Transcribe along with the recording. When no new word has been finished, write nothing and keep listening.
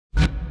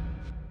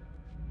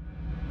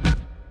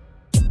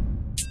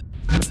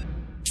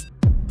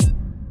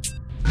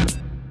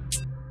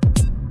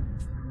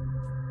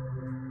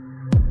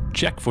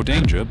Check for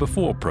danger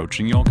before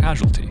approaching your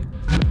casualty.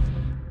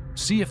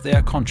 See if they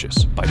are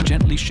conscious by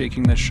gently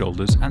shaking their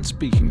shoulders and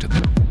speaking to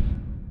them.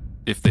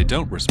 If they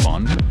don't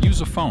respond,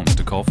 use a phone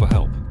to call for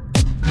help.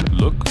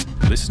 Look,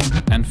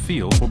 listen, and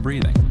feel for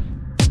breathing.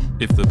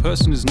 If the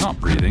person is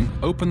not breathing,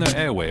 open their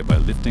airway by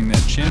lifting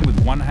their chin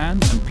with one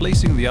hand and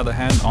placing the other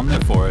hand on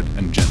their forehead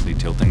and gently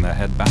tilting their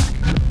head back.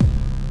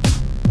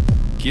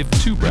 Give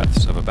 2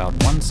 breaths of about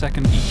 1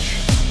 second each.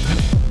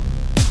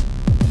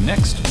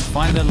 Next,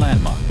 find a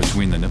landmark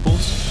between the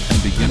nipples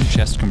and begin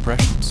chest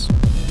compressions.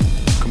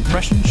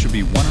 Compression should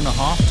be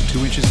 1.5 to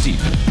 2 inches deep,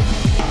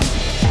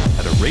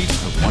 at a rate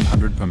of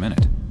 100 per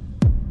minute.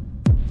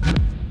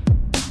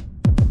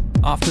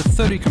 After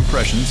 30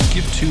 compressions,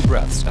 give 2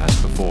 breaths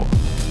as before.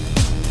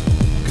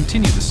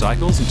 Continue the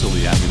cycles until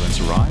the ambulance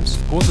arrives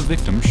or the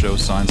victim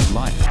shows signs of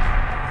life.